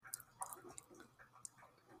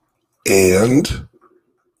And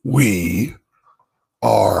we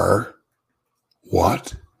are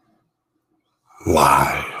what?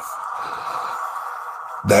 Live.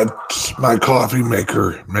 That's my coffee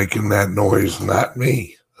maker making that noise, not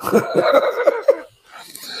me.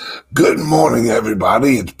 Good morning,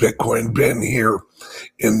 everybody. It's Bitcoin Ben here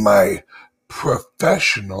in my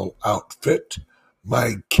professional outfit,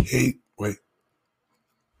 my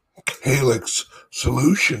Calyx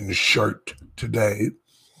Solutions shirt today.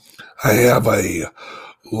 I have a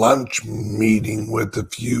lunch meeting with a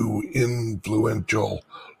few influential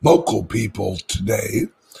local people today,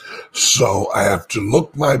 so I have to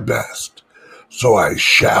look my best. So I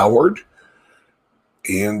showered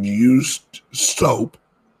and used soap,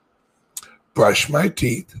 brushed my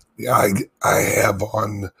teeth. I have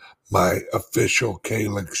on my official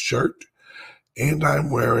Calyx shirt, and I'm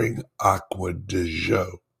wearing Aqua de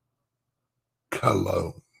Jo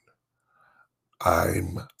cologne.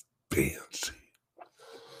 I'm fancy.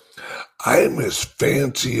 I am as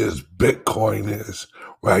fancy as Bitcoin is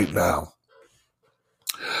right now.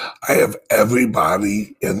 I have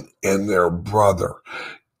everybody and their brother.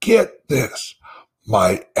 Get this,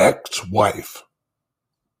 my ex-wife,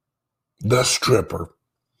 the stripper,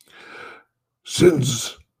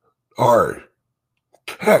 sends our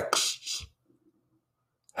texts.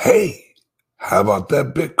 Hey, how about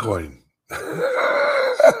that Bitcoin?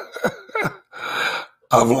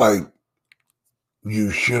 I'm like,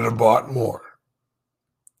 you should have bought more.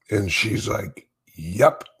 And she's like,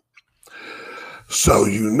 yep. So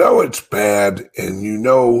you know it's bad, and you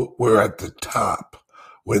know we're at the top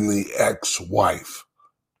when the ex-wife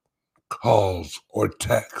calls or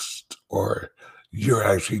texts, or you're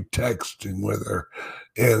actually texting with her,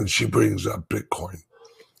 and she brings up Bitcoin.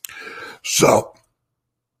 So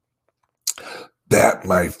that,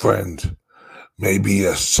 my friend, may be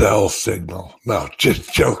a sell signal. No,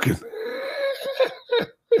 just joking.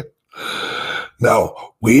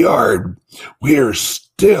 No, we are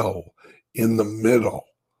still in the middle,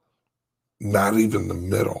 not even the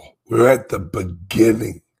middle. We're at the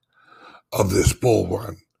beginning of this bull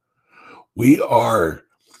run. We are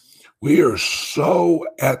so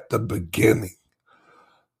at the beginning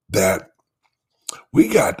that we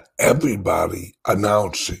got everybody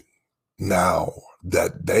announcing now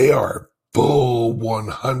that they are full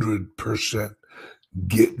 100%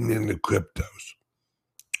 getting into cryptos.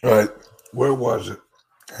 All right, where was it?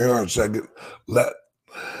 Hang on a second. Let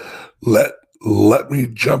me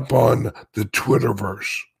jump on the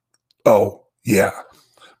Twitterverse. Oh, yeah.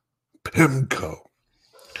 PIMCO.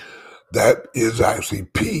 That is actually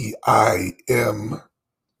PIMCO.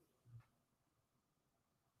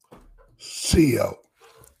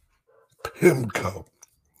 PIMCO.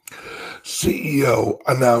 CEO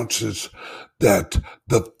announces that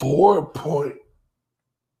the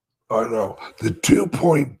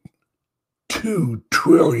 2.2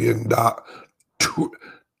 trillion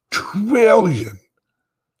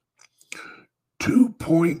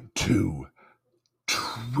 $2.2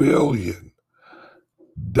 trillion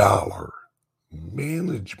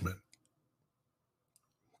management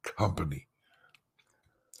company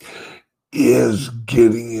is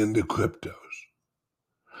getting into cryptos.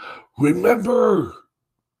 Remember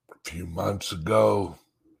a few months ago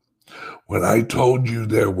when I told you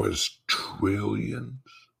there was trillions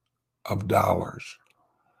of dollars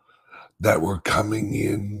that were coming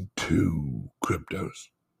into cryptos?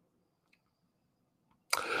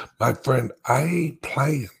 My friend, I ain't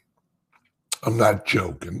playing. I'm not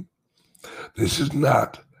joking. This is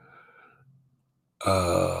not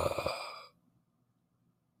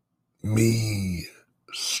me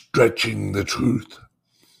stretching the truth.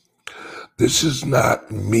 This is not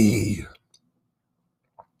me,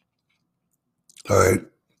 all right,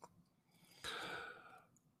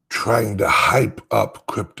 trying to hype up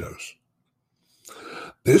cryptos.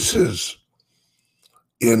 This is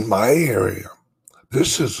in my area.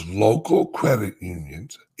 This is local credit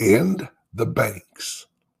unions and the banks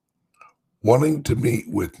wanting to meet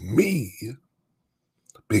with me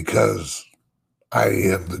because I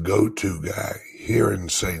am the go-to guy here in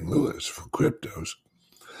St. Louis for cryptos,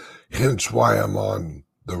 hence why I'm on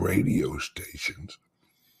the radio stations.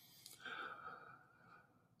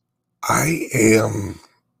 I am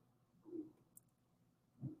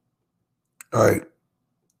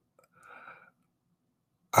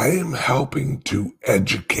helping to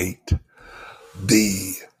educate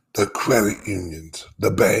the credit unions,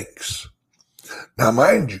 the banks. Now,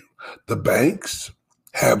 mind you, the banks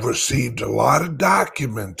have received a lot of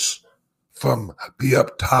documents from the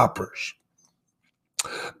up-toppers.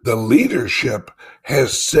 The leadership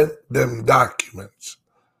has sent them documents.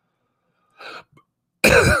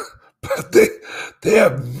 But they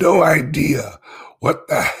have no idea what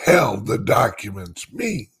the hell the documents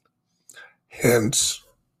mean. Hence,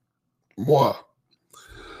 moi.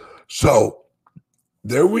 So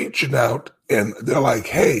they're reaching out and they're like,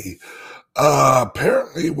 hey,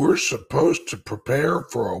 apparently we're supposed to prepare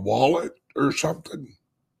for a wallet or something.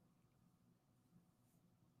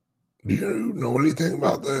 Do you know anything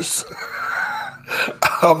about this?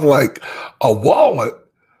 I'm like, a wallet?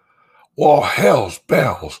 Well, hell's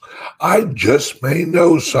bells. I just may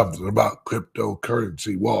know something about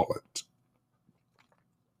cryptocurrency wallets.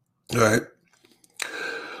 All right.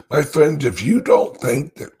 My friends, if you don't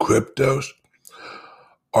think that cryptos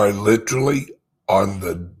are literally on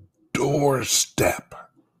the doorstep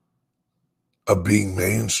of being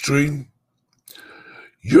mainstream,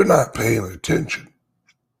 you're not paying attention.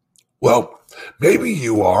 Well, maybe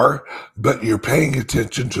you are, but you're paying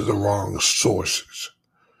attention to the wrong sources.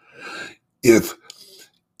 If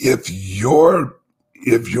your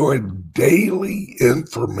daily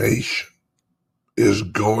information is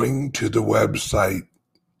going to the website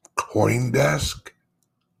CoinDesk,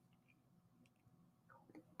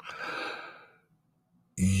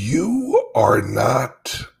 you are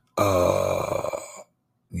not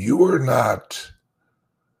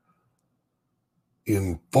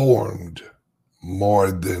informed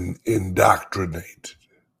more than indoctrinated.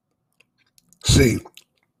 See,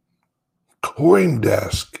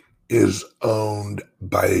 CoinDesk is owned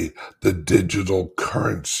by the Digital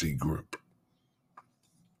Currency Group.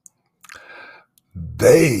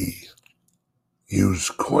 They use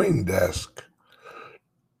CoinDesk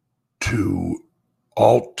to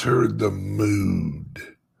alter the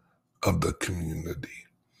mood of the community.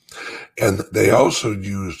 And they also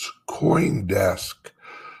use CoinDesk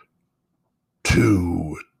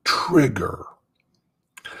to trigger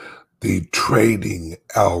the trading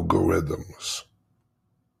algorithms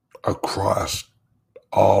across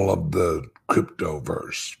all of the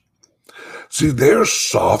cryptoverse. See, there's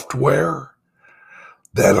software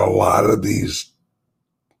that a lot of these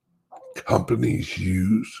companies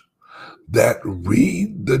use that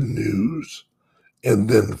read the news and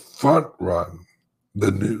then front run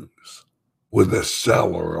the news with a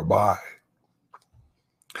sell or a buy,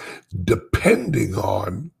 depending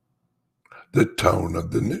on the tone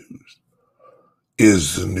of the news.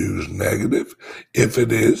 Is the news negative? If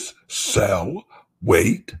it is, sell,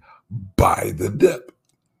 wait, buy the dip.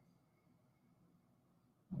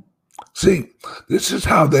 See, this is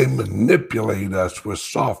how they manipulate us with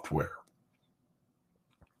software.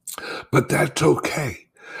 But that's okay,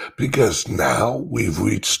 because now we've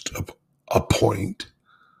reached a point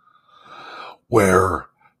where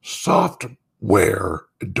software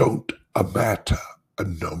don't matter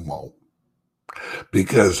no more.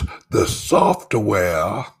 Because the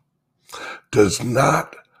software does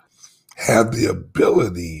not have the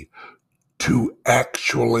ability to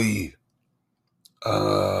actually,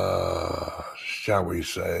 shall we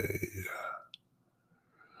say,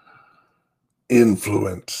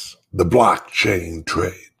 influence the blockchain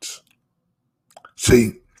trades.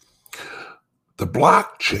 See, the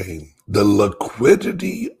blockchain, the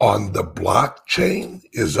liquidity on the blockchain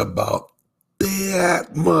is about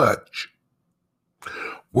that much.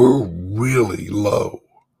 We're really low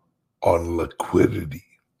on liquidity.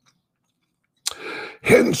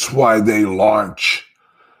 Hence why they launch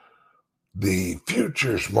the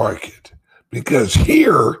futures market. Because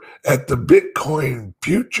here at the Bitcoin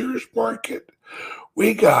futures market,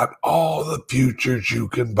 we got all the futures you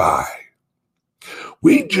can buy.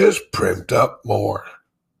 We just print up more.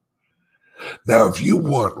 Now, if you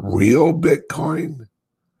want real Bitcoin,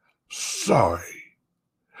 sorry.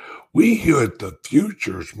 We here at the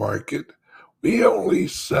futures market, we only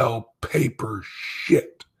sell paper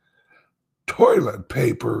shit. Toilet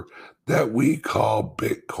paper that we call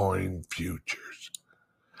Bitcoin futures.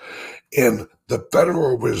 And the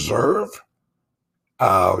Federal Reserve,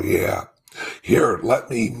 oh yeah. Here, let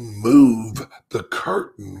me move the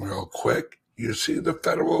curtain real quick. You see the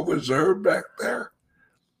Federal Reserve back there?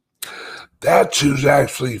 That's who's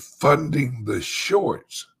actually funding the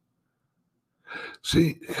shorts.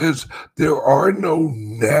 See, because there are no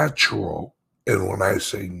natural, and when I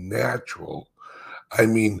say natural, I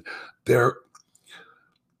mean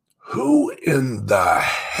who in the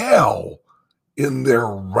hell in their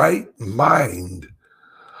right mind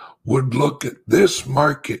would look at this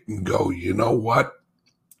market and go, you know what?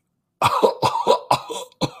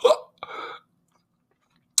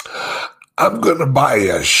 I'm going to buy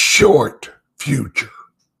a short future.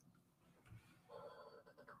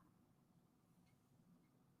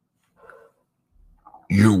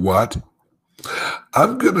 You what?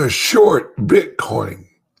 I'm going to short Bitcoin.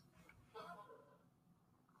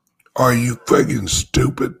 Are you friggin'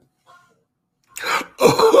 stupid?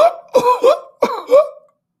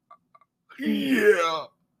 Yeah.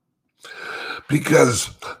 Because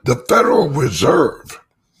the Federal Reserve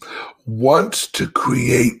wants to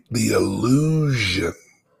create the illusion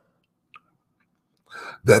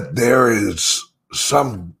that there is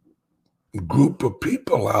some group of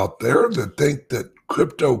people out there that think that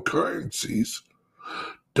cryptocurrencies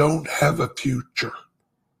don't have a future.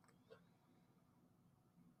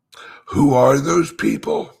 Who are those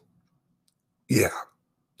people? Yeah,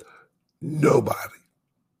 nobody.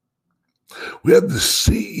 We have the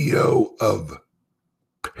CEO of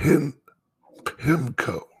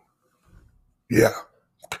PIMCO. Yeah,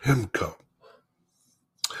 PIMCO.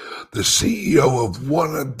 The CEO of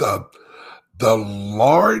one of the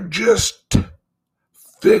largest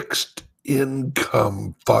fixed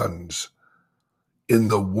income funds in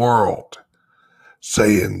the world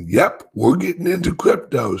saying, yep, we're getting into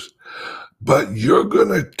cryptos, but you're going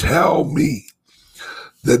to tell me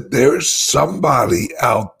that there's somebody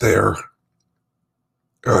out there,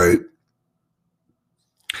 all right?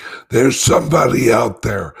 There's somebody out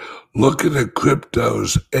there looking at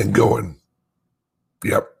cryptos and going,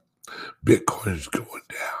 yep, Bitcoin's going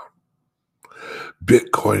down.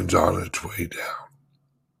 Bitcoin's on its way down.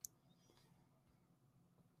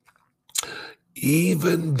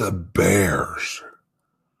 Even the bears,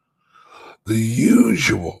 the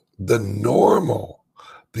usual, the normal,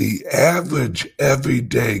 the average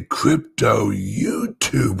everyday crypto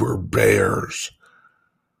YouTuber bears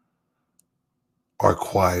are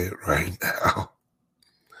quiet right now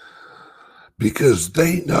because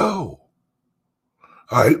they know.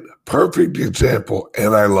 All right, perfect example,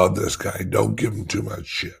 and I love this guy, don't give him too much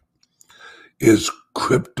shit, is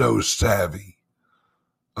Crypto Savvy.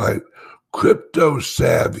 All right, Crypto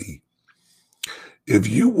Savvy. If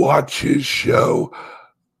you watch his show,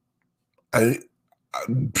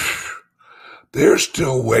 they're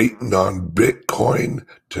still waiting on Bitcoin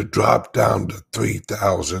to drop down to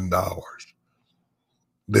 $3,000.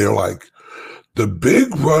 They're like, the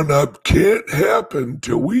big run up can't happen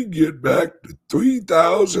till we get back to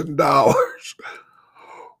 $3,000.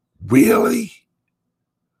 Really?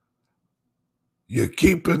 You're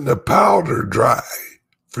keeping the powder dry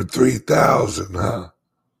for $3,000, huh?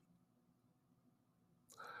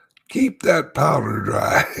 Keep that powder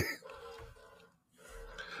dry.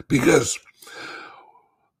 Because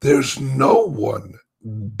there's no one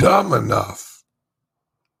dumb enough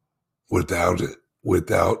without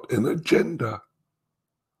an agenda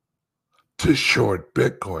to short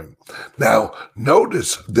Bitcoin. Now,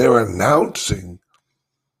 notice they're announcing,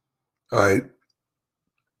 all right,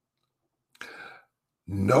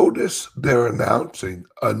 notice they're announcing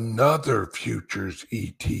another futures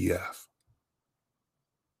ETF.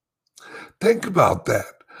 Think about that.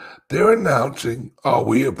 They're announcing, oh,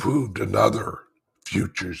 we approved another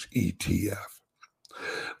futures ETF.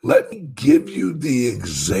 Let me give you the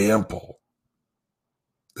example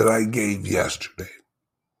that I gave yesterday.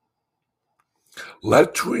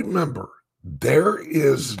 Let's remember, there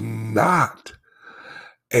is not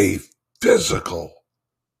a physical,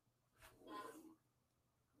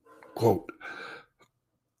 quote,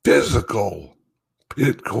 physical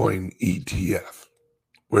Bitcoin ETF,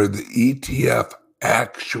 where the ETF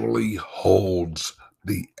actually holds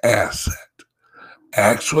the asset,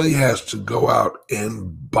 actually has to go out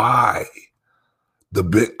and buy the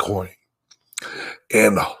Bitcoin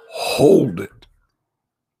and hold it.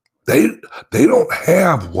 They don't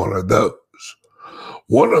have one of those.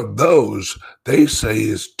 One of those they say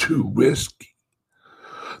is too risky.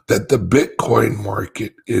 That the Bitcoin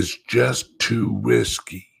market is just too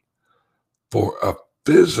risky for a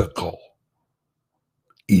physical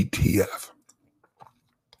ETF.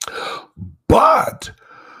 But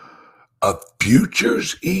a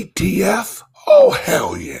futures ETF? Oh,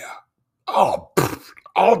 hell yeah. Oh,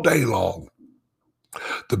 all day long.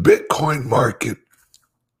 The Bitcoin market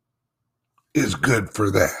is good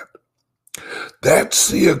for that. That's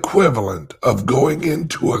the equivalent of going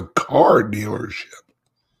into a car dealership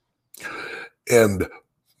and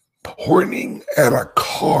pointing at a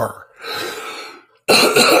car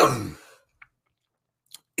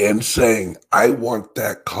and saying, I want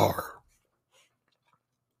that car.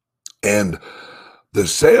 And the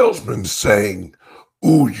salesman saying,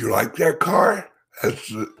 ooh, you like that car?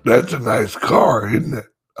 That's a nice car, isn't it?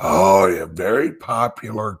 Oh, yeah, very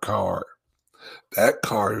popular car. That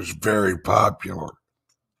car is very popular.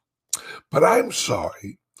 But I'm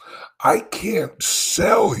sorry, I can't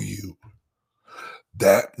sell you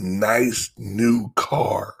that nice new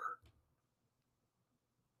car.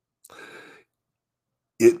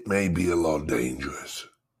 It may be a little dangerous.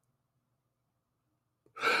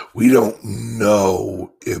 We don't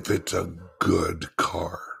know if it's a good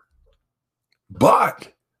car.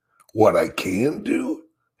 But what I can do,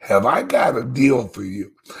 have I got a deal for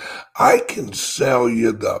you? I can sell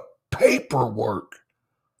you the paperwork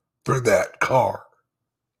for that car.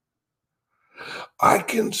 I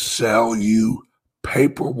can sell you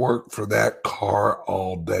paperwork for that car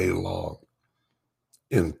all day long.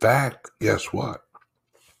 In fact, guess what?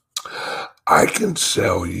 I can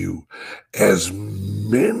sell you as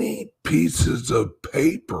many pieces of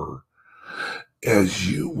paper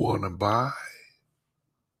as you want to buy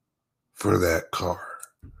for that car.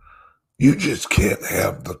 You just can't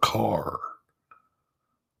have the car,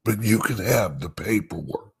 but you can have the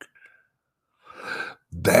paperwork.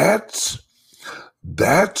 That's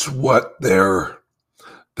what they're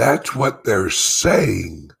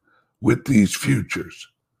saying with these futures.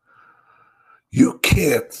 You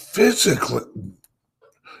can't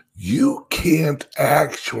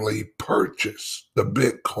actually purchase the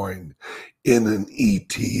Bitcoin in an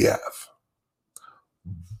ETF,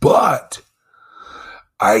 but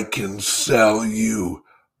I can sell you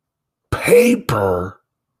paper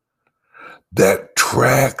that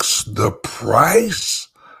tracks the price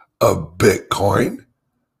of Bitcoin.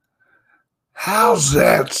 How's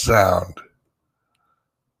that sound?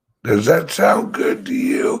 Does that sound good to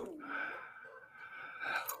you?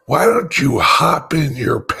 Why don't you hop in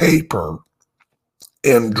your paper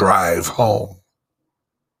and drive home?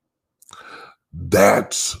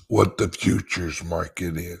 That's what the futures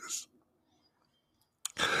market is.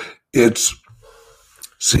 They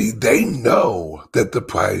know that the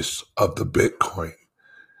price of the Bitcoin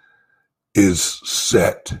is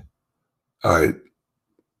set. All right.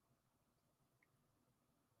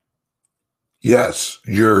 Yes,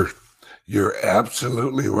 you're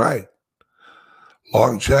absolutely right.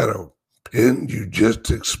 Long Shadow, Pin, you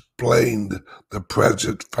just explained the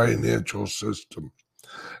present financial system.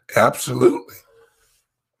 Absolutely.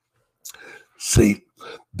 See,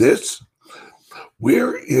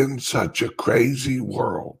 we're in such a crazy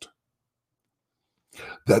world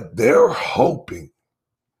that they're hoping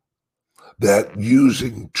that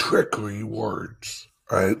using trickery words,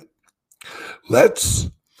 right?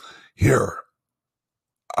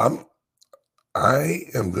 I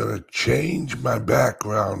am going to change my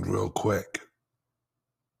background real quick.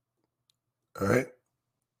 All right?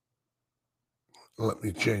 Let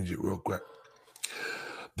me change it real quick.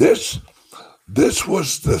 This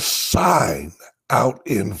was the sign out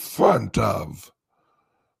in front of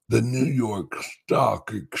the New York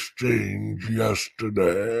Stock Exchange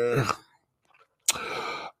yesterday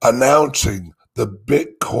announcing the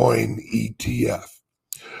Bitcoin ETF.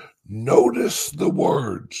 Notice the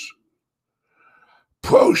words: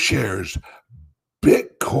 ProShares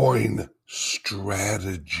Bitcoin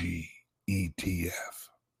Strategy ETF.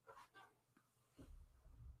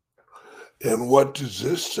 And what does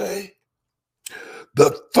this say?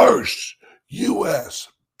 The first U.S.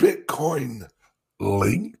 Bitcoin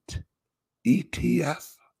linked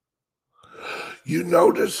ETF. You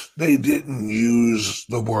notice they didn't use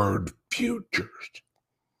the word futures.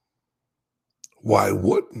 Why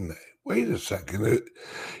wouldn't they? Wait a second.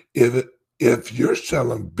 If you're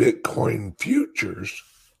selling Bitcoin futures,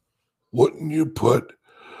 wouldn't you put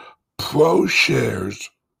ProShares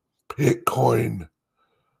Bitcoin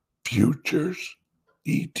Futures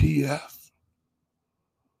ETF?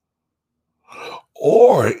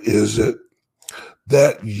 Or is it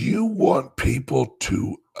that you want people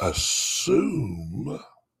to assume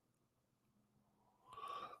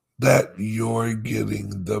that you're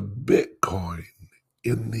getting the Bitcoin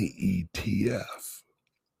in the ETF?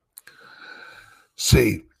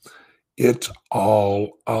 See, it's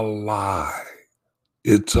all a lie.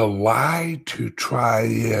 It's a lie to try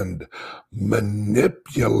and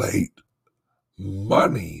manipulate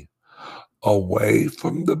money away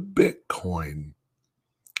from the Bitcoin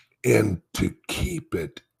and to keep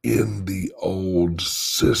it in the old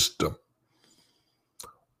system.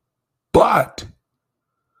 But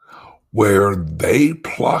where they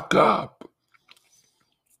pluck up,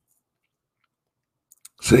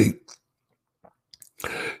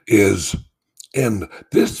 and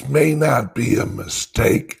this may not be a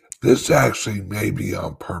mistake, this actually may be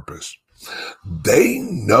on purpose. They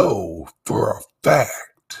know for a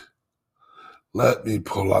fact, let me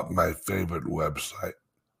pull up my favorite website.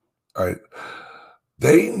 All right.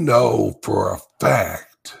 They know for a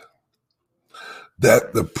fact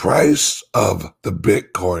that the price of the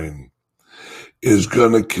Bitcoin is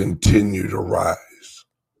going to continue to rise.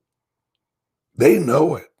 They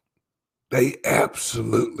know it. They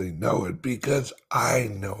absolutely know it because I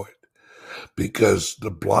know it. because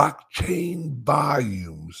the blockchain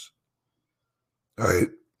volumes, right?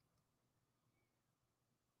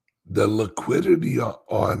 The liquidity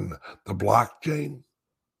on the blockchain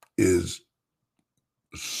is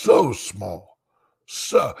so small.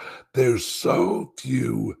 So there's so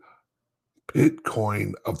few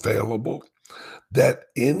Bitcoin available that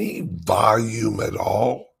any volume at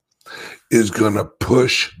all is going to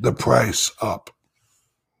push the price up.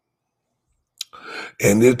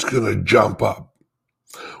 And it's going to jump up.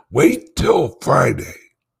 Wait till Friday,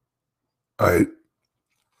 right?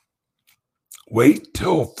 Wait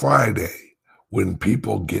till Friday when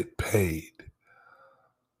people get paid.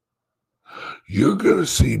 You're going to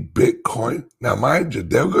see Bitcoin. Now, mind you,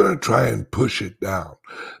 they're going to try and push it down.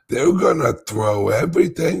 They're going to throw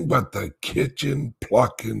everything but the kitchen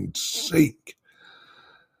plucking sink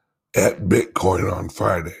at Bitcoin on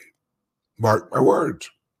Friday. Mark my words.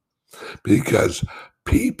 Because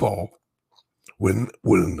people, when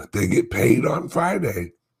they get paid on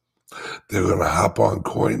Friday, they're going to hop on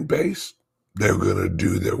Coinbase. They're going to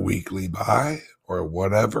do their weekly buy or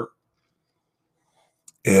whatever.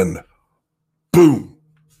 And boom,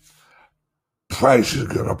 price is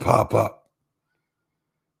going to pop up.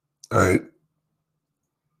 All right.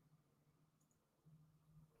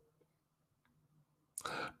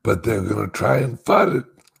 But they're going to try and FUD it.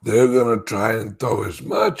 They're going to try and throw as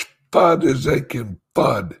much FUD as they can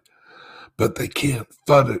FUD, but they can't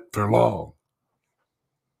FUD it for long.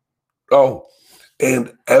 Oh,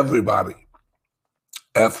 and everybody,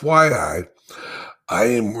 FYI, I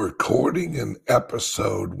am recording an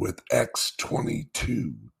episode with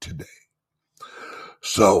X22 today.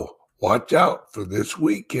 So watch out for this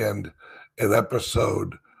weekend, an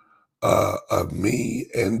episode of me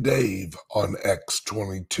and Dave on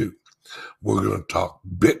X22. We're going to talk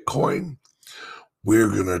Bitcoin. We're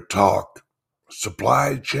going to talk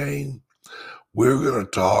supply chain. We're going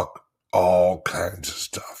to talk all kinds of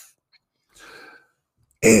stuff.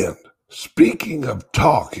 And speaking of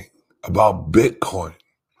talking about Bitcoin,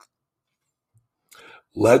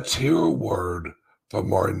 let's hear a word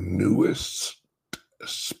from our newest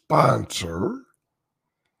sponsor,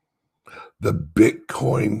 the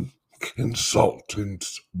Bitcoin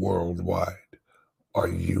Consultants Worldwide. Are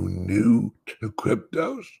you new to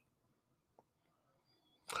cryptos?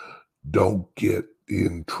 Don't get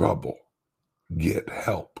in trouble. Get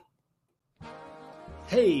help.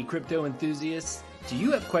 Hey, crypto enthusiasts. Do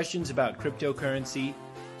you have questions about cryptocurrency?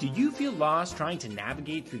 Do you feel lost trying to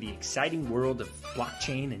navigate through the exciting world of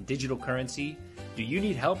blockchain and digital currency? Do you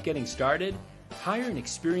need help getting started? Hire an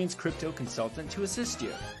experienced crypto consultant to assist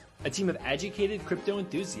you. A team of educated crypto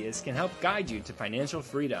enthusiasts can help guide you to financial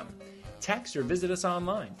freedom. Text or visit us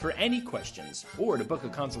online for any questions or to book a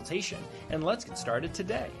consultation, and let's get started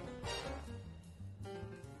today.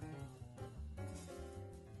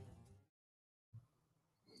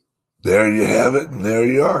 There you have it, and there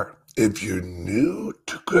you are. If you're new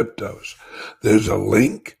to cryptos, there's a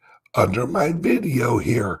link under my video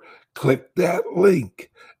here. Click that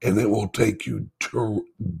link, and it will take you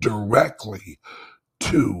directly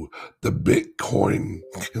to the Bitcoin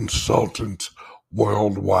Consultants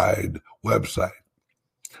Worldwide website.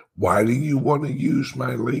 Why do you want to use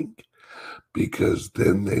my link? Because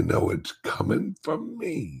then they know it's coming from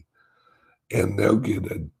me, and they'll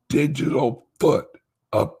get a digital foot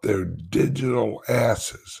up their digital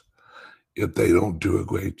asses if they don't do a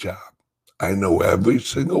great job. I know every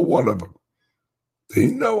single one of them. They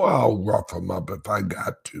know I'll rough them up if I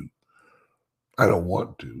got to. I don't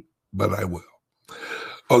want to, but I will.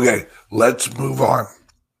 Okay, let's move on.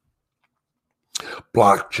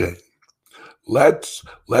 Blockchain. Let's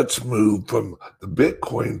move from the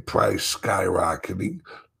Bitcoin price skyrocketing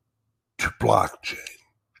to blockchain.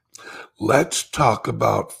 Let's talk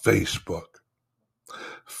about Facebook.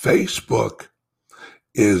 Facebook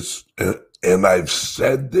is, and I've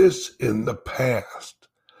said this in the past,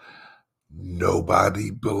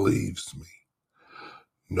 nobody believes me.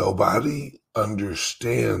 Nobody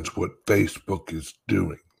understands what Facebook is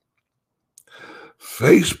doing.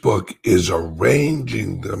 Facebook is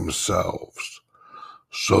arranging themselves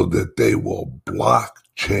so that they will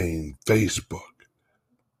blockchain Facebook.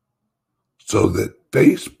 So that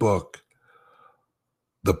Facebook,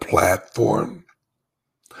 the platform,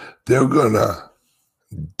 they're going to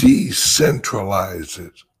decentralize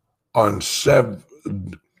it on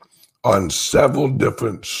several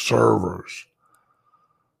different servers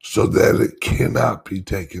so that it cannot be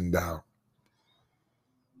taken down.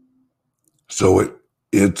 So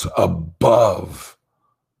it's above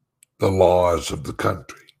the laws of the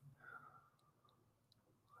country.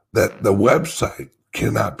 That the website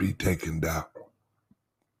cannot be taken down.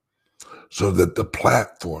 so that the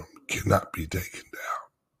platform cannot be taken down.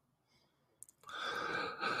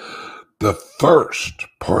 The first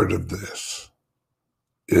part of this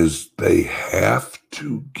is they have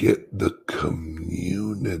to get the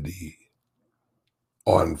community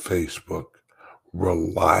on Facebook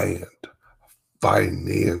reliant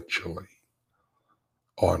financially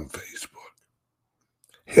on Facebook.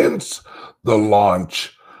 Hence the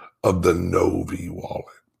launch of the Novi wallet.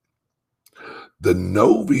 The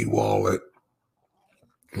Novi wallet,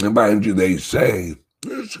 mind you, they say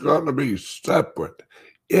it's going to be separate.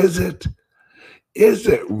 Is it? Is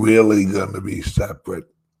it really going to be separate?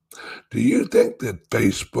 Do you think that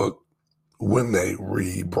Facebook, when they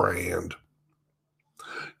rebrand,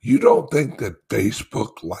 you don't think that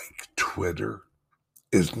Facebook, like Twitter,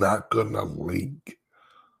 is not going to link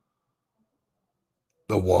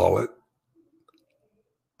the wallet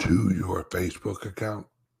to your Facebook account?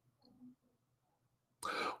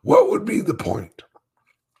 What would be the point?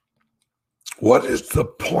 What is the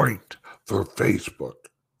point for Facebook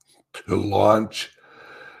to launch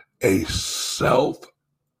a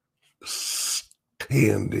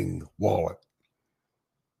self-standing wallet?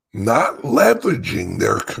 Not leveraging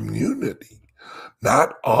their community,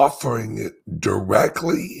 not offering it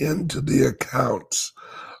directly into the accounts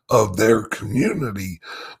of their community,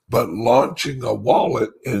 but launching a wallet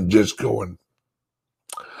and just going,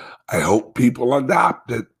 I hope people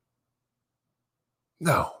adopt it.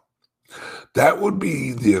 No. That would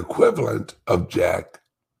be the equivalent of Jack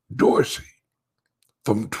Dorsey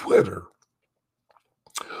from Twitter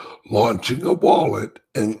launching a wallet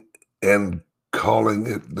and calling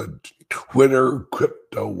it the Twitter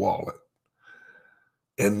crypto wallet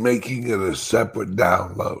and making it a separate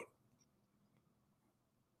download.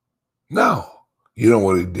 No. You know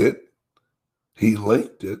what he did? He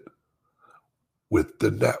linked it with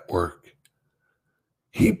the network.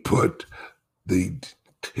 He put the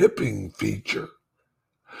tipping feature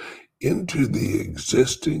into the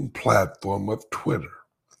existing platform of Twitter.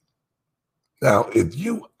 Now, if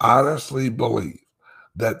you honestly believe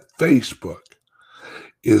that Facebook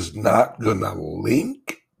is not going to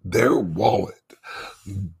link their wallet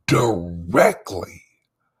directly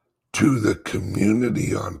to the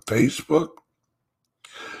community on Facebook,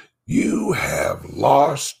 you have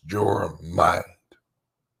lost your mind.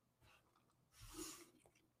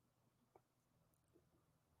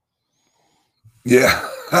 Yeah.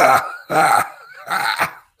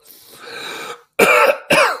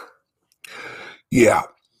 Yeah.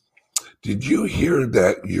 Did you hear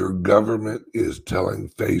that your government is telling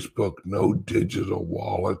Facebook no digital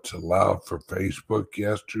wallets allowed for Facebook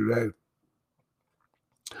yesterday?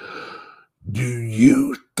 Do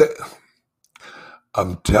you think?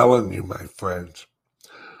 I'm telling you, my friends,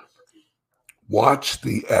 watch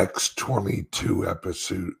the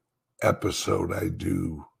X22 episode I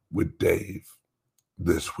do with Dave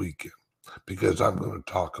this weekend, because I'm going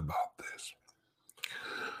to talk about this.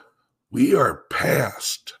 We are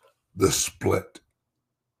past the split.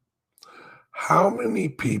 How many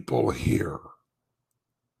people here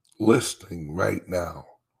listening right now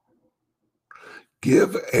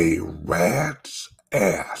give a rat's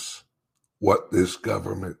ass what this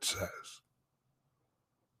government says?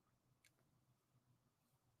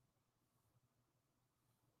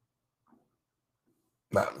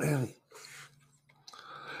 Not many.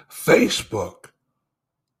 Facebook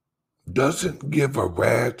doesn't give a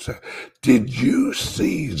rat's ass. Did you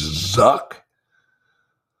see Zuck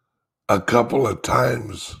a couple of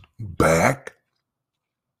times back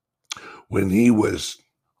when he was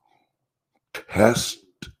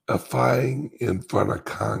testifying in front of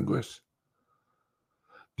Congress?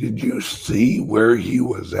 Did you see where he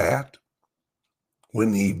was at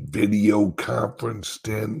when he video conferenced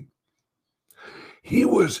in? He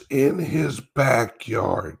was in his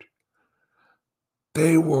backyard.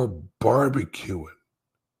 They were barbecuing.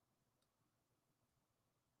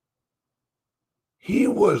 He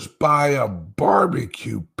was by a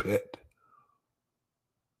barbecue pit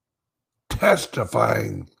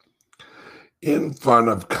testifying in front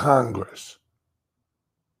of Congress.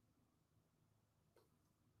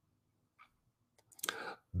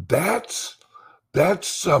 That's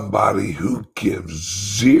somebody who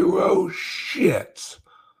gives zero shits.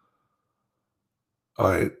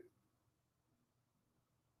 All right.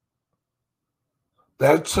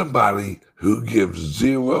 That's somebody who gives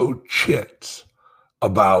zero shits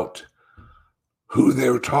about who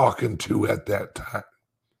they're talking to at that time.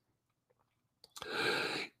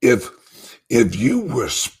 If you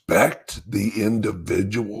respect the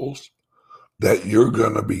individuals that you're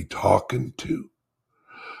going to be talking to,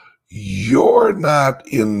 you're not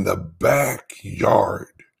in the backyard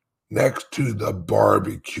next to the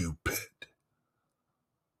barbecue pit.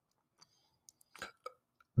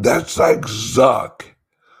 That's like Zuckerberg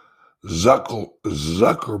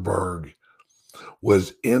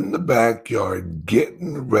was in the backyard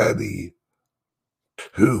getting ready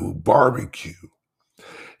to barbecue,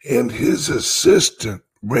 and his assistant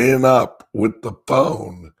ran up with the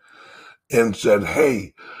phone and said,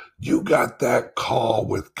 "Hey, you got that call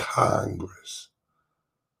with Congress?"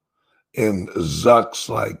 And Zuck's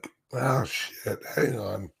like, "Oh shit, hang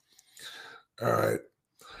on." All right.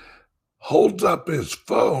 Holds up his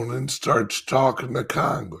phone and starts talking to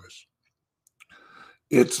Congress.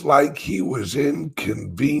 It's like he was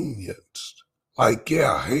inconvenienced. Like,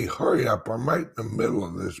 yeah, hey, hurry up. I'm right in the middle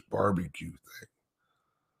of this barbecue thing.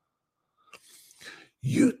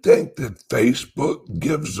 You think that Facebook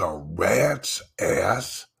gives a rat's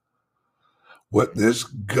ass what this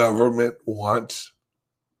government wants?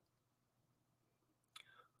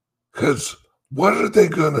 Because what are they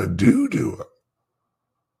going to do to him?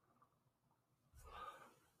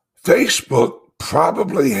 Facebook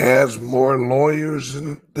probably has more lawyers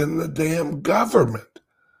than the damn government.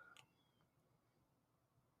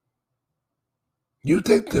 You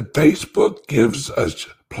think that Facebook gives us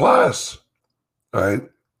plus, right?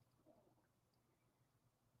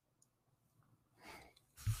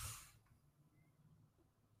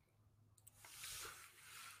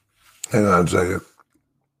 Hang on a second.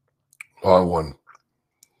 Wrong one.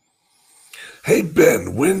 Hey,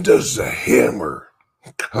 Ben, when does the hammer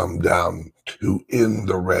come down to in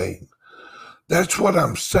the rain? That's what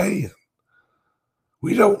I'm saying.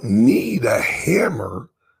 We don't need a hammer.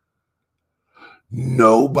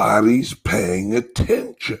 Nobody's paying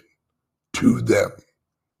attention to them.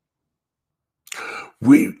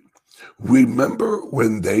 We remember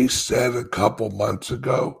when they said a couple months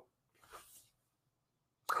ago,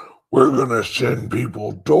 we're going to send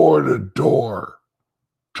people door to door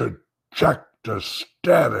to check the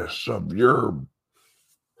status of your...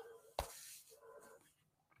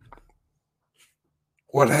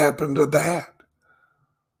 What happened to that?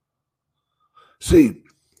 See,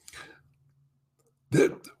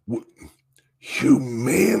 that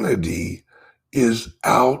humanity is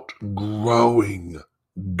outgrowing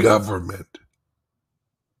government.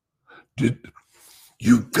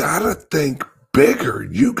 You gotta think bigger.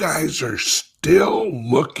 You guys are still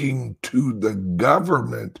looking to the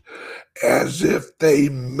government as if they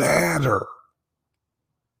matter.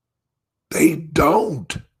 They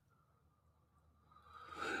don't.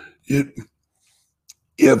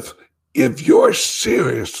 If you're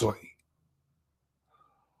seriously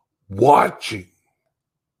watching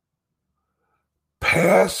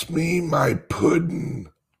Pass Me My Puddin'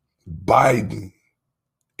 Biden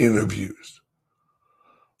interviews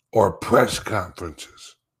or press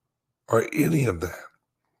conferences or any of that,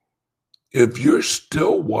 if you're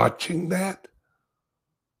still watching that,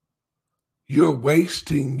 you're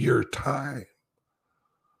wasting your time.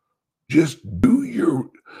 Just do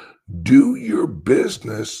your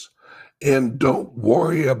business and don't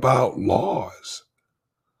worry about laws.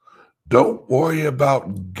 Don't worry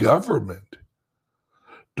about government.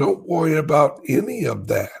 Don't worry about any of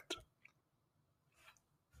that.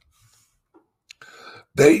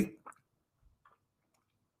 They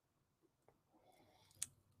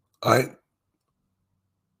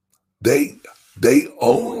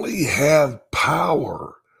only have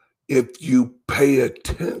power if you pay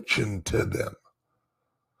attention to them.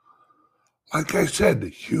 Like I said,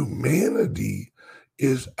 humanity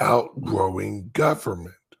is outgrowing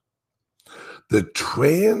government. The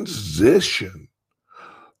transition,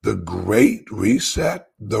 the Great Reset,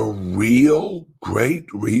 the real Great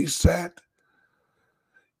Reset,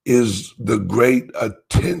 is the Great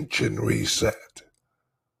Attention Reset.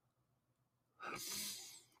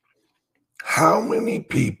 How many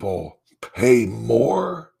people pay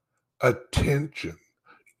more attention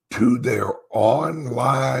to their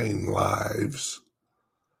online lives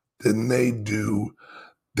than they do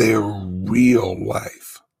their real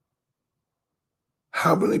life?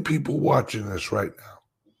 How many people watching this right now?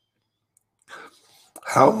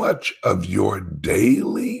 How much of your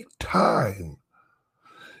daily time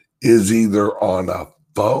is either on a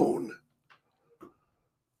phone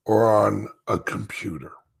or on a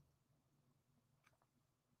computer?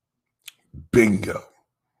 Bingo.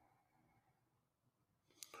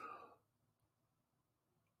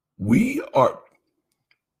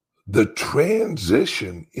 The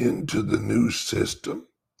transition into the new system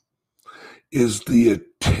is the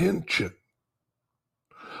attention.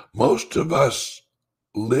 Most of us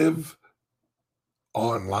live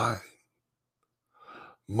online.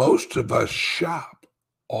 Most of us shop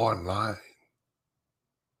online.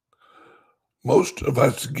 Most of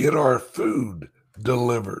us get our food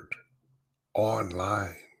delivered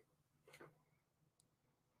online.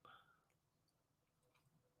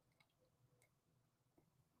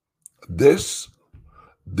 This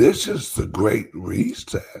is the great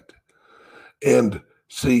reset. And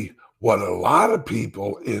see, what a lot of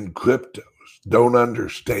people in cryptos don't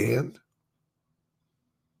understand,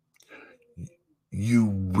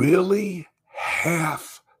 you really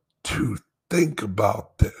have to think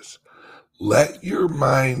about this. Let your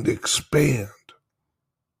mind expand.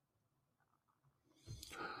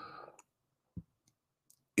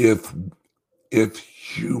 If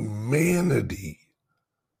humanity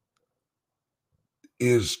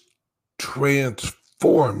is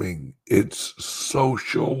transforming its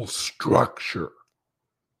social structure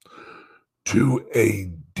to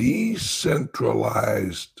a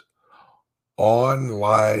decentralized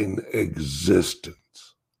online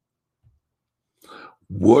existence,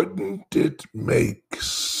 wouldn't it make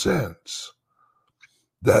sense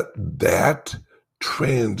that that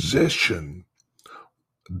transition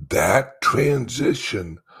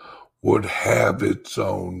would have its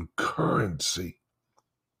own currency?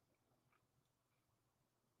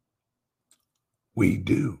 We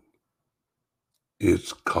do.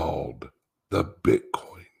 It's called the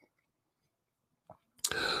Bitcoin.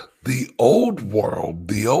 The old world,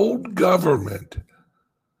 the old government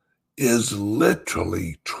is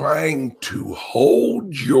literally trying to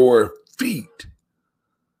hold your feet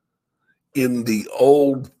in the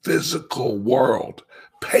old physical world.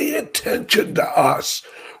 Pay attention to us.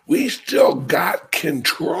 We still got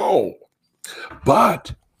control.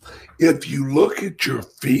 But if you look at your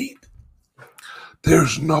feet,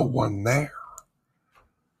 there's no one there.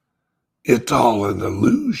 It's all an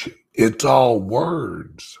illusion. It's all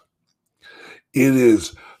words. It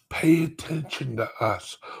is, pay attention to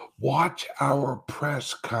us. Watch our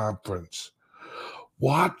press conference.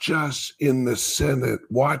 Watch us in the Senate.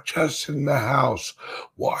 Watch us in the House.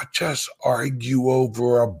 Watch us argue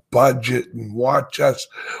over a budget and watch us.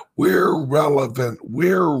 We're relevant.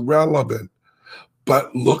 We're relevant.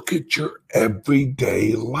 But look at your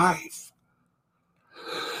everyday life.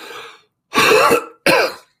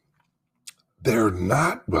 They're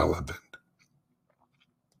not relevant.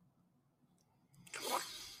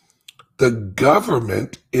 The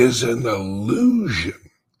government is an illusion.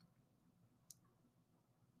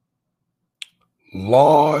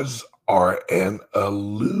 Laws are an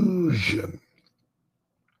illusion.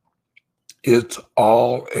 It's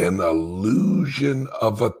all an illusion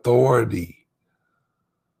of authority.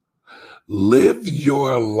 Live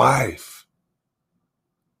your life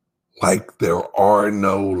like there are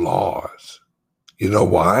no laws. You know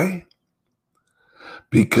why?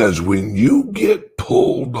 Because when you get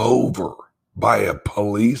pulled over by a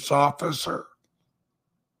police officer,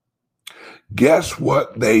 guess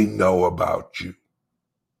what they know about you?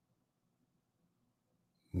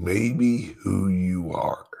 Maybe who you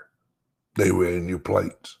are. They were in your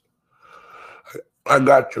plates. I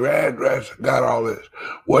got your address, I got all this.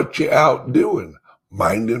 What you out doing?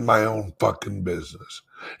 Minding my own fucking business.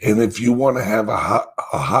 And if you want to have a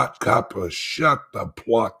hot cup of shut the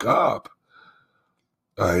pluck up,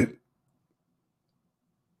 right?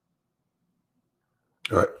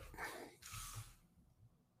 All right.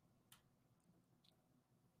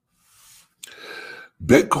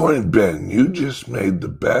 Bitcoin Ben, you just made the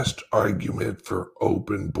best argument for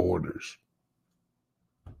open borders.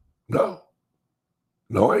 No,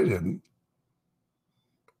 I didn't.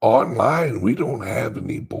 Online, we don't have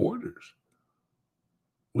any borders.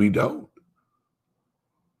 We don't.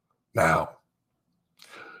 Now,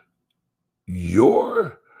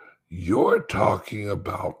 you're talking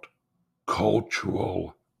about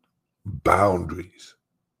cultural boundaries,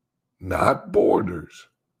 not borders,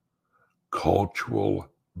 cultural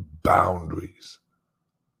boundaries.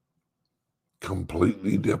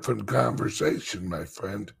 Completely different conversation, my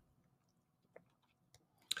friend.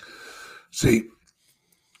 See,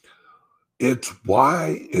 it's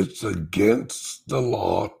why it's against the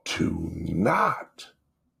law to not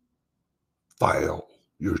file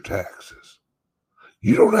your taxes.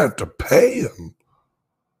 You don't have to pay them.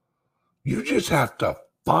 You just have to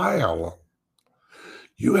file them.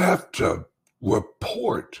 You have to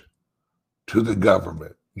report to the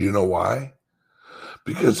government. You know why?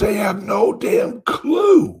 Because they have no damn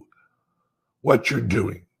clue what you're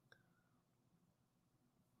doing.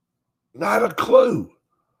 Not a clue.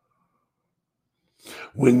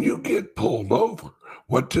 When you get pulled over,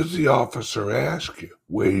 what does the officer ask you?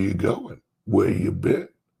 Where you going? Where you been?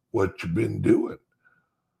 What you been doing?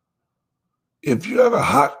 If you have a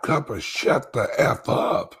hot cup of shut the F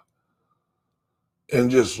up and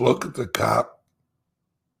just look at the cop.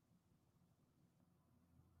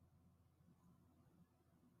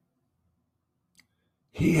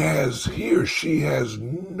 He or she has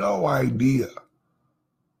no idea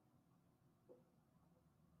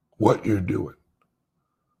what you're doing.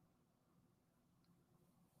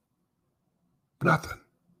 Nothing.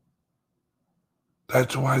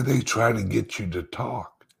 That's why they try to get you to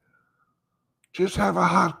talk. Just have a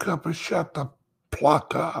hot cup and shut the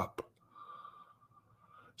pluck up.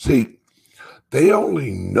 See, they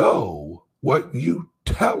only know what you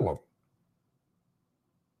tell them.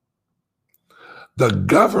 The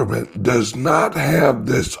government does not have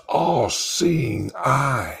this all-seeing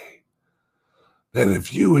eye that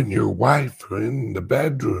if you and your wife are in the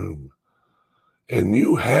bedroom and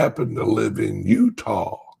you happen to live in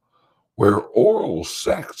Utah where oral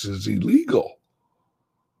sex is illegal,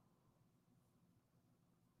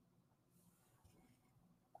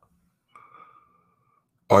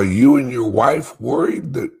 are you and your wife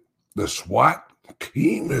worried that the SWAT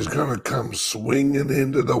team is going to come swinging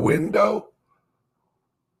into the window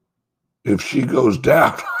if she goes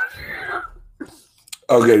down?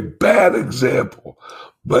 Okay, bad example,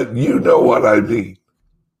 but you know what I mean.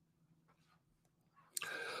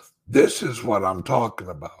 This is what I'm talking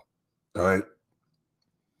about, all right?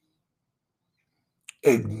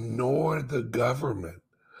 Ignore the government.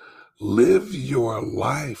 Live your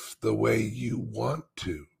life the way you want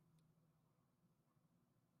to.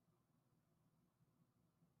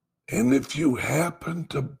 And if you happen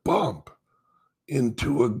to bump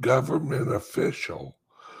into a government official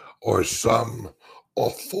or some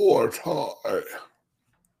authority,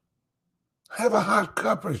 have a hot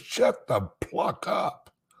cup and shut the pluck up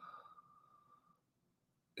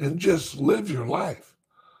and just live your life.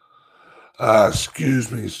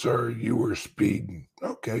 Excuse me, sir, you were speeding.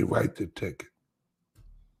 Okay, write the ticket.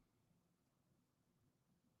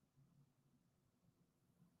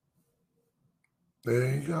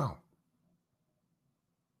 There you go.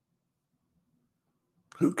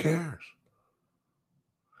 Who cares?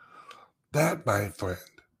 That, my friend,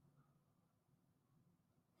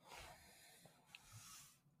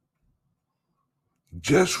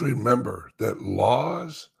 just remember that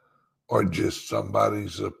laws are just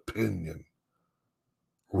somebody's opinion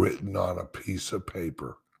written on a piece of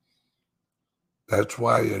paper. That's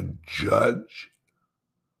why a judge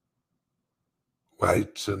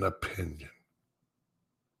writes an opinion.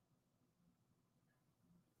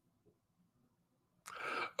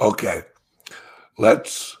 Okay,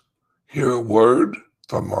 let's hear a word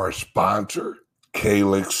from our sponsor,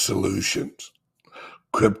 Calyx Solutions,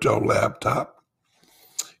 Crypto Laptop.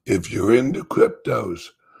 If you're into cryptos,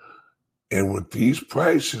 and with these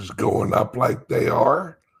prices going up like they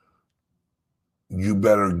are, you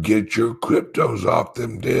better get your cryptos off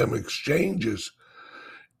them damn exchanges,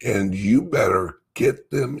 and you better get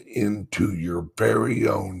them into your very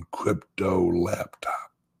own crypto laptop.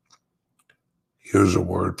 Here's a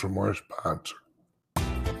word from our sponsor.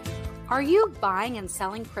 Are you buying and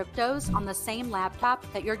selling cryptos on the same laptop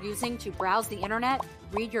that you're using to browse the internet,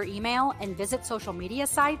 read your email, and visit social media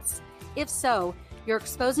sites? If so, you're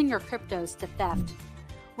exposing your cryptos to theft.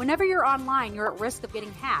 Whenever you're online, you're at risk of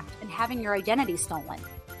getting hacked and having your identity stolen.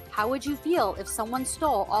 How would you feel if someone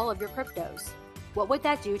stole all of your cryptos? What would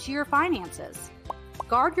that do to your finances?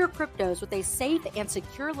 Guard your cryptos with a safe and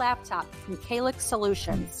secure laptop from Calyx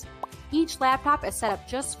Solutions. Each laptop is set up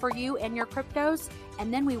just for you and your cryptos,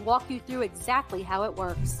 and then we walk you through exactly how it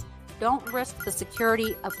works. Don't risk the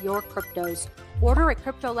security of your cryptos. Order a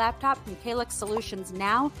crypto laptop from Calyx Solutions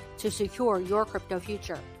now to secure your crypto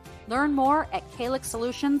future. Learn more at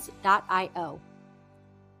calyxsolutions.io.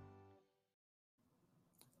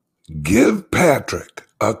 Give Patrick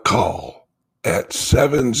a call at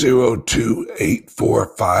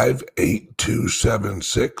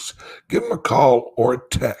 702-845-8276. Give him a call or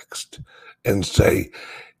text and say,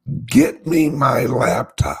 get me my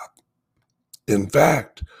laptop. In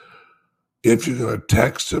fact, if you're going to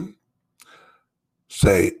text him,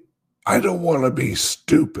 say, I don't want to be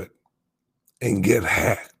stupid and get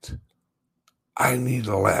hacked. I need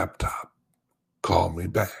a laptop. Call me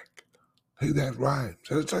back. Hey, that rhymes.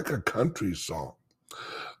 It's like a country song.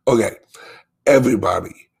 Okay,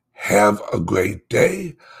 everybody, have a great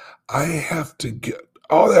day. I have to get,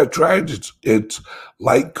 oh, that's right, it's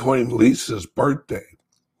Litecoin Lisa's birthday.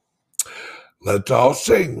 Let's all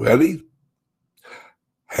sing. Ready?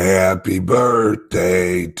 Happy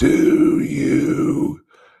birthday to you.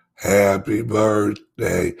 Happy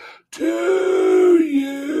birthday to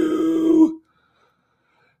you.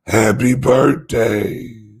 Happy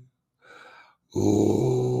birthday,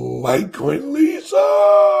 Litecoin Lisa.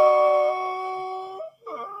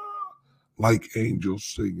 like angels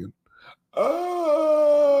singing.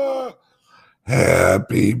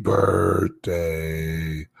 Happy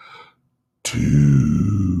birthday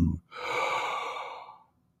to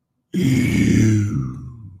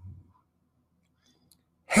you.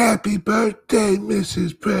 Happy birthday,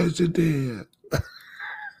 Mrs. President.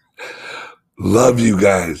 Love you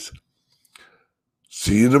guys.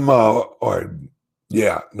 See you tomorrow. Or,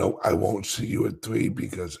 yeah, no, I won't see you at 3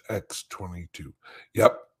 because X22.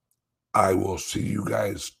 Yep. I will see you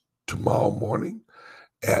guys tomorrow morning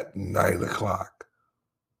at 9 o'clock.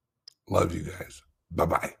 Love you guys.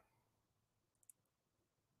 Bye-bye.